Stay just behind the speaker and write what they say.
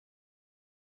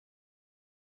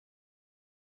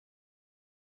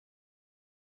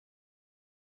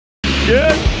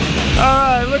Good? All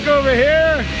right, look over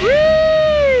here.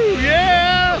 Woo!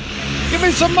 Yeah! Give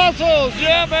me some muscles.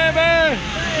 Yeah, baby.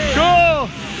 Cool.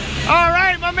 All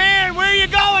right, my man, where are you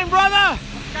going, brother?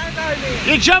 Skydiving.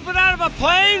 You jumping out of a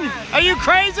plane? Yeah. Are you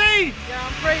crazy? Yeah,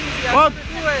 I'm crazy. Well, Do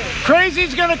it.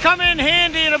 crazy's gonna come in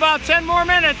handy in about 10 more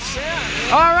minutes.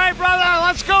 Yeah. All right, brother,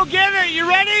 let's go get it. You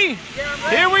ready? Yeah, I'm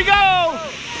ready. Here we go.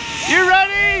 You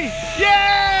ready?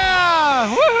 Yeah!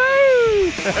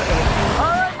 Woohoo! All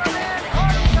right, my man.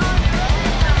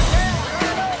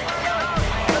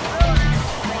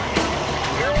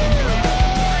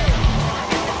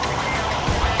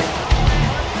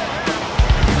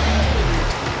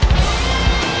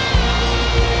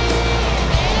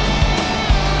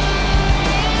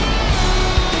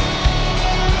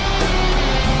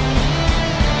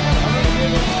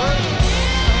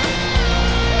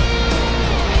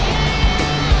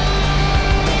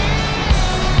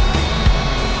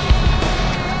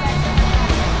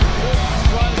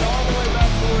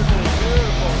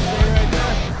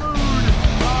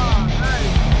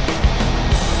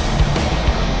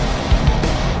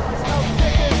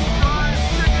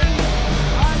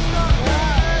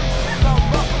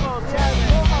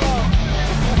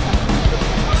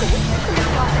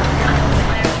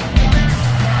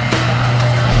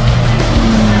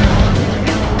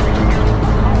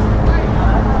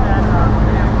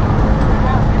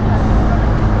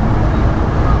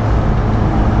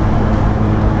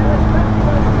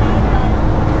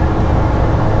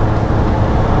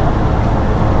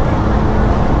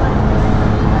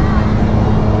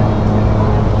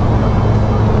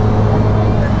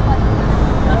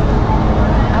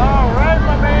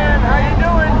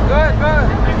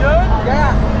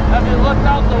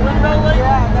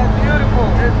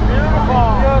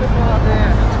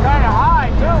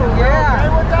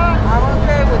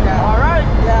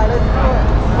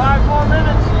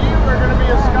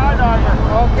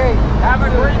 Have a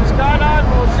great skydive.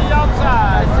 We'll see you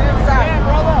outside. See you outside. Yeah,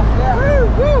 brother. Yeah.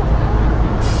 Woo, woo.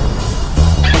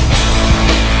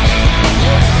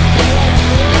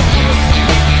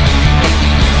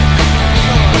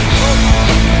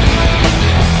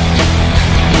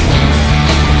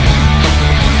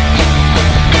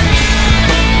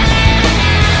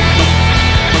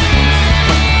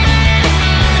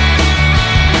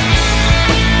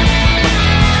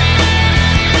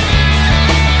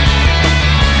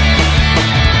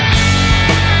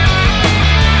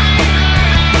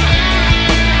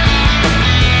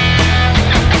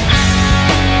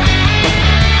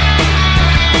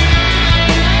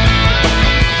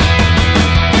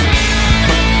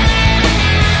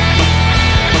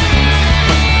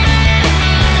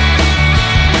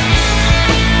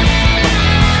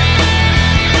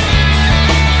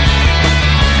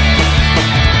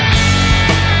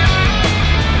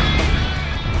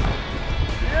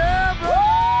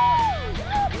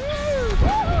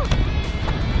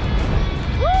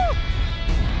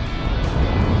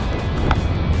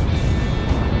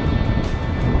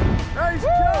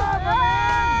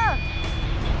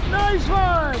 Nice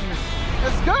one!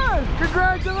 It's good.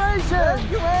 Congratulations!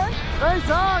 Thank you, man. Nice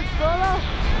honk, brother!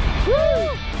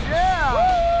 Woo! Yeah!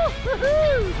 Woo!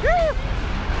 Woo!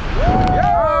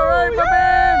 All right, my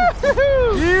man!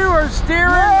 You are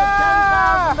steering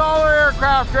a $10,000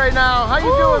 aircraft right now. How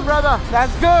you doing, brother?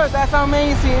 That's good. That's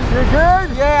amazing. You're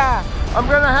good? Yeah. I'm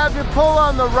gonna have you pull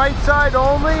on the right side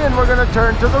only, and we're gonna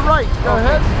turn to the right. Go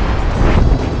ahead.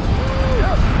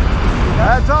 Yep.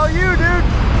 That's all you, dude.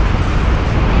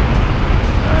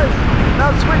 Nice.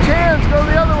 Now switch hands, go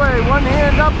the other way. One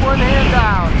hand up, one hand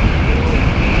down.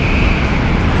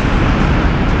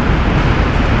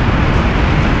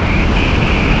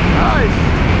 Nice.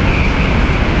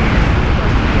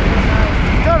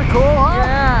 Kinda cool, huh?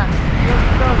 Yeah.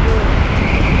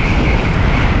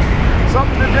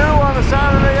 Something to do on a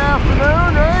Saturday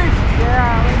afternoon, right?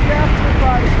 Yeah.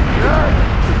 Everybody. Good.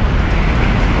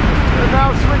 And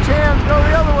now switch hands, go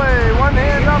the other way. One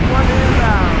hand up, one hand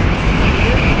down.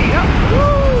 Yep.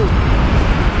 Woo!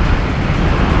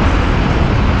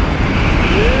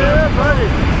 Yeah, buddy.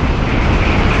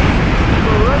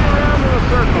 Go right around in a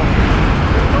circle.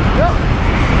 Yep.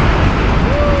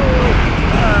 Woo!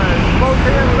 Alright, both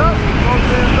hands up, both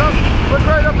hands up. Look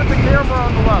right up at the camera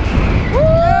on the left. Woo!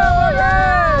 Yeah,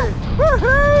 buddy!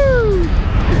 Woohoo!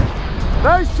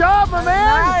 Nice job, my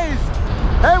man! Nice.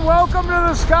 Hey, welcome to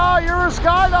the sky. You're a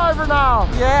skydiver now.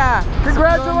 Yeah.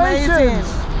 Congratulations.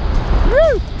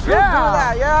 Woo!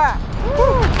 Yeah. Yeah.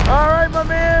 Woo. All right, my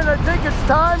man. I think it's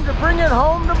time to bring it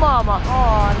home to Mama.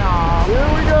 Oh no. Here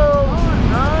we go.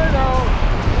 I know.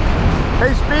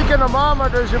 Hey, speaking of Mama,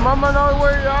 does your Mama know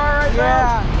where you are right now?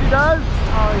 Yeah. She does?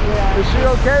 Oh, yeah. Is she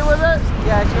okay with it?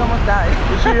 Yeah, she almost died.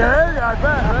 Is she hurt? I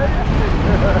bet, right?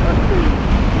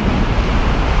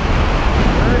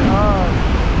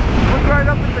 Look right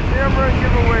up at the camera and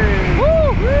give a wave.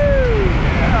 Woo! Woo!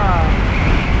 Yeah.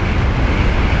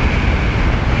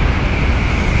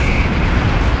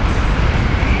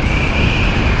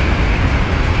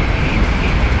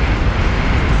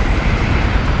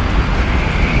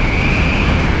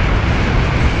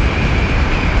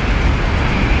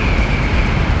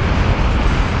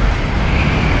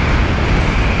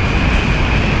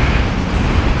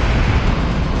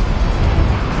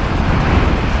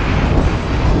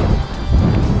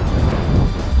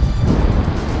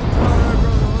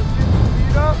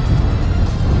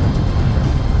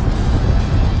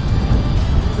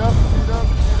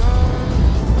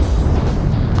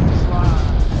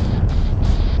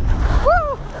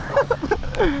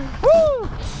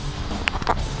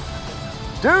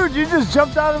 Dude, you just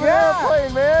jumped out of an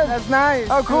airplane, man. That's nice.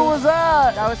 How cool was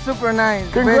that? That was super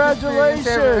nice.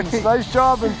 Congratulations. Nice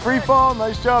job in free fall.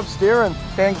 Nice job steering.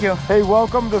 Thank you. Hey,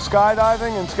 welcome to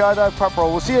skydiving and Skydive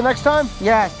Pepperell. We'll see you next time.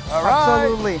 Yes, All right.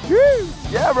 absolutely. Woo.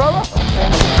 Yeah,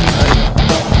 brother.